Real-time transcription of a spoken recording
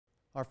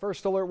Our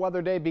first alert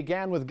weather day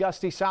began with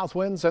gusty south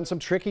winds and some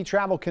tricky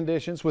travel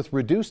conditions with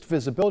reduced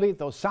visibility.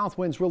 Those south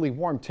winds really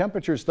warm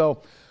temperatures,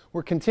 though.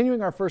 We're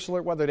continuing our first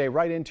alert weather day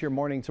right into your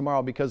morning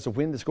tomorrow because the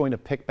wind is going to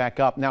pick back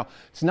up. Now,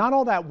 it's not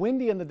all that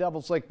windy in the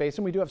Devil's Lake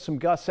Basin. We do have some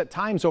gusts at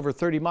times over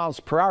 30 miles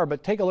per hour,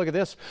 but take a look at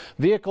this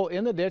vehicle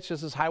in the ditch.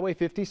 This is Highway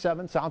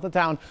 57 south of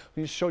town.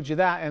 We just showed you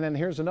that. And then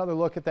here's another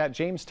look at that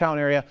Jamestown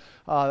area,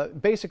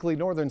 basically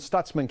northern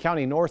Stutsman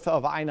County, north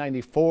of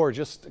I-94,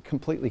 just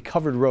completely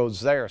covered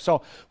roads there.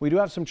 So we do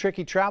have some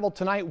tricky travel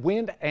tonight.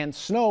 Wind and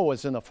snow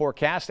is in the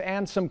forecast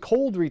and some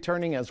cold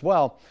returning as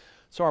well.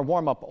 So our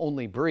warm-up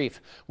only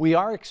brief. We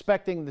are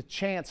expecting the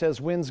chance as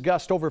winds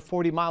gust over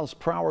 40 miles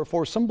per hour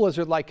for some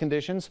blizzard-like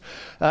conditions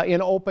in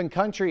open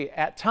country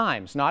at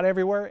times. Not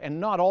everywhere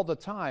and not all the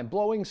time.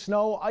 Blowing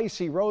snow,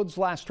 icy roads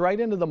last right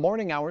into the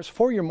morning hours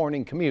for your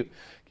morning commute.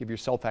 Give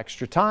yourself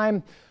extra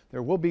time.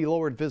 There will be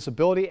lowered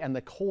visibility and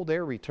the cold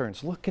air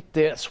returns. Look at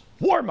this.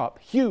 Warm up,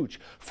 huge.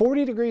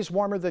 40 degrees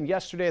warmer than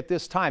yesterday at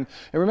this time.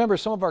 And remember,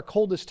 some of our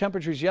coldest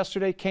temperatures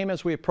yesterday came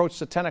as we approached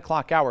the 10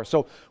 o'clock hour.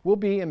 So we'll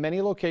be in many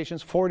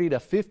locations 40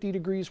 to 50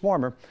 degrees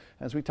warmer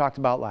as we talked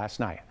about last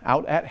night.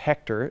 Out at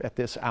Hector at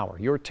this hour.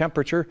 Your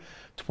temperature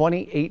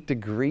 28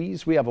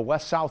 degrees. We have a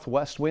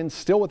west-southwest wind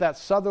still with that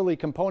southerly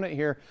component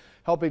here,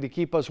 helping to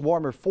keep us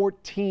warmer,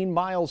 14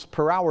 miles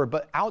per hour.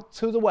 But out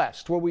to the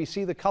west, where we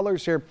see the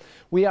colors here,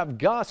 we have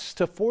gusts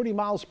to 40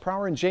 miles per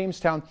hour in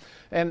Jamestown,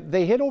 and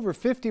they hit over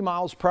 50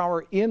 miles per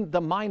hour in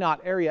the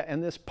Minot area.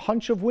 And this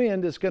punch of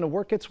wind is going to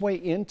work its way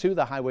into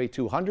the Highway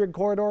 200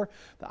 corridor,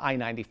 the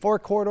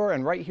I-94 corridor,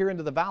 and right here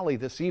into the valley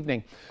this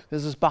evening.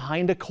 This is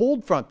behind a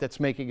cold front that's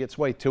making its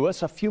way to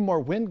us. A few more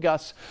wind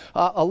gusts,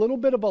 a little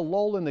bit of a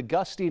lull in the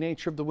gusty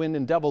nature of the wind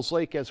in Devil's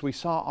Lake, as we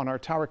saw on our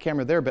tower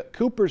camera there. But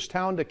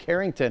Cooperstown to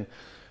Carrington,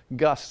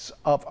 gusts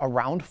of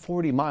around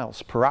 40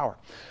 miles per hour.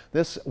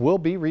 This will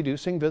be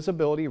reducing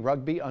visibility.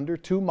 Rugby under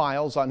 2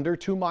 miles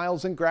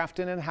in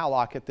Grafton and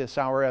Hallock at this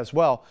hour as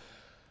well.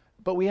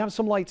 But we have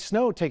some light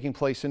snow taking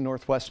place in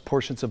northwest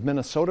portions of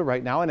Minnesota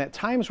right now, and at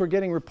times we're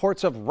getting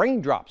reports of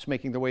raindrops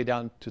making their way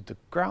down to the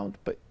ground.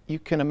 But you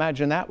can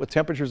imagine that with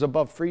temperatures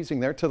above freezing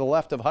there to the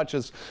left of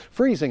Hutch's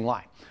freezing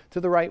line. To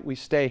the right, we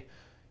stay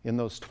in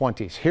those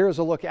 20s. Here's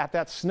a look at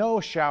that snow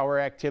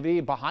shower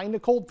activity behind the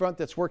cold front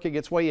that's working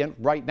its way in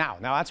right now.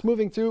 Now that's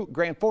moving through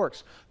Grand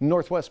Forks,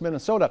 northwest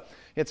Minnesota.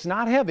 It's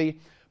not heavy,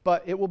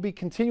 but it will be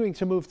continuing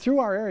to move through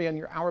our area in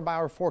your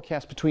hour-by-hour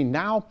forecast between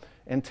now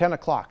and 10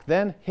 o'clock.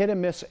 Then hit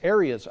and miss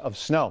areas of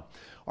snow.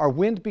 Our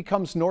wind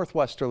becomes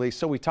northwesterly,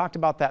 so we talked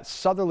about that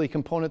southerly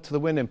component to the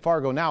wind in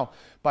Fargo. Now,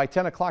 by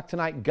 10 o'clock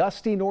tonight,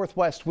 gusty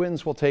northwest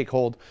winds will take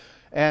hold,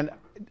 and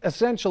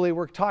essentially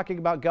we're talking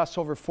about gusts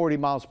over 40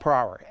 miles per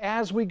hour.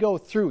 As we go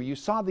through, you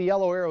saw the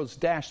yellow arrows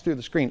dash through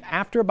the screen.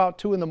 After about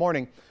 2 in the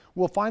morning,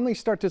 we'll finally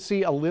start to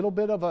see a little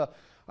bit of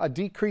a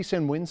decrease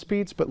in wind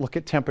speeds, but look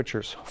at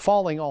temperatures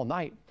falling all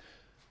night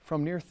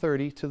from near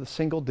 30 to the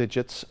single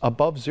digits,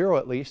 above zero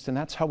at least, and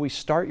that's how we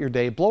start your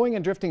day. Blowing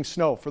and drifting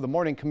snow for the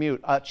morning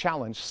commute, a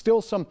challenge.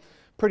 Still some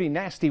pretty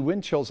nasty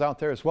wind chills out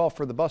there as well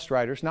for the bus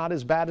riders, not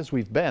as bad as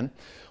we've been.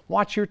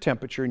 Watch your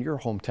temperature in your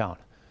hometown.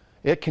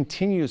 It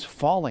continues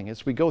falling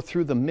as we go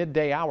through the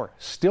midday hour.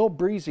 Still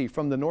breezy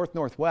from the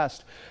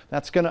north-northwest.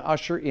 That's going to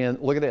usher in,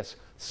 look at this,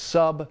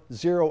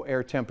 sub-zero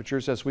air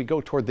temperatures as we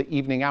go toward the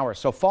evening hour.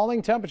 So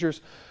falling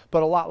temperatures,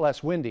 but a lot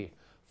less windy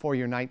for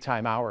your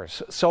nighttime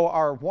hours. So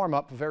our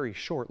warm-up, very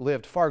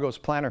short-lived. Fargo's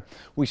planner,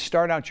 we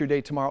start out your day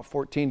tomorrow at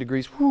 14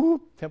 degrees.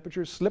 Woo,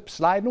 temperatures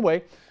sliding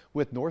away,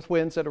 with north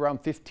winds at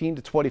around 15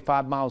 to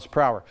 25 miles per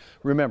hour.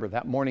 Remember,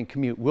 that morning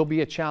commute will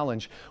be a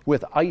challenge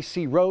with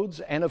icy roads,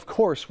 and of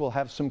course we'll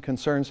have some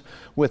concerns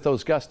with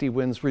those gusty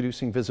winds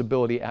reducing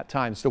visibility at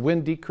times. The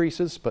wind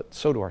decreases, but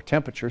so do our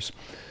temperatures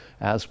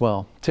as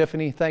well.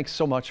 Tiffany, thanks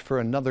so much for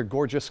another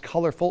gorgeous,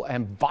 colorful,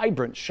 and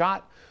vibrant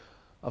shot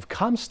of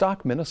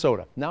Comstock,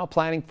 Minnesota. Now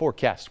planning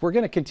forecast. We're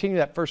going to continue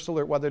that first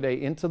alert weather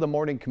day into the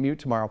morning commute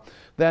tomorrow.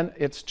 Then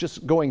it's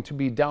just going to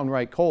be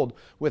downright cold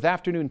with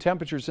afternoon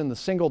temperatures in the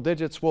single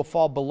digits. Will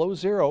fall below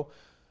zero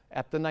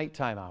at the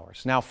nighttime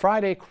hours. Now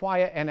Friday,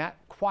 quiet, and at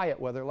quiet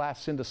weather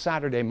lasts into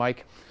Saturday,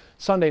 Mike.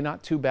 Sunday,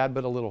 not too bad,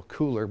 but a little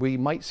cooler. We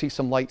might see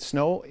some light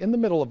snow in the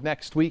middle of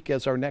next week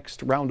as our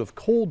next round of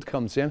cold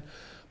comes in,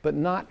 but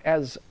not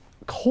as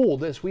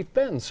cold as we've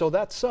been. So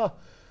that's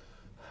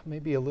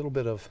maybe a little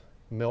bit of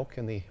milk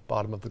in the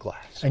bottom of the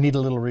glass. I need a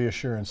little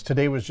reassurance.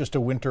 Today was just a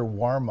winter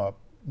warm-up,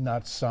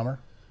 not summer.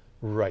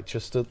 Right,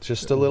 just a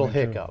little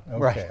hiccup. Okay,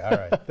 right. all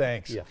right,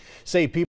 thanks. Yeah. Say people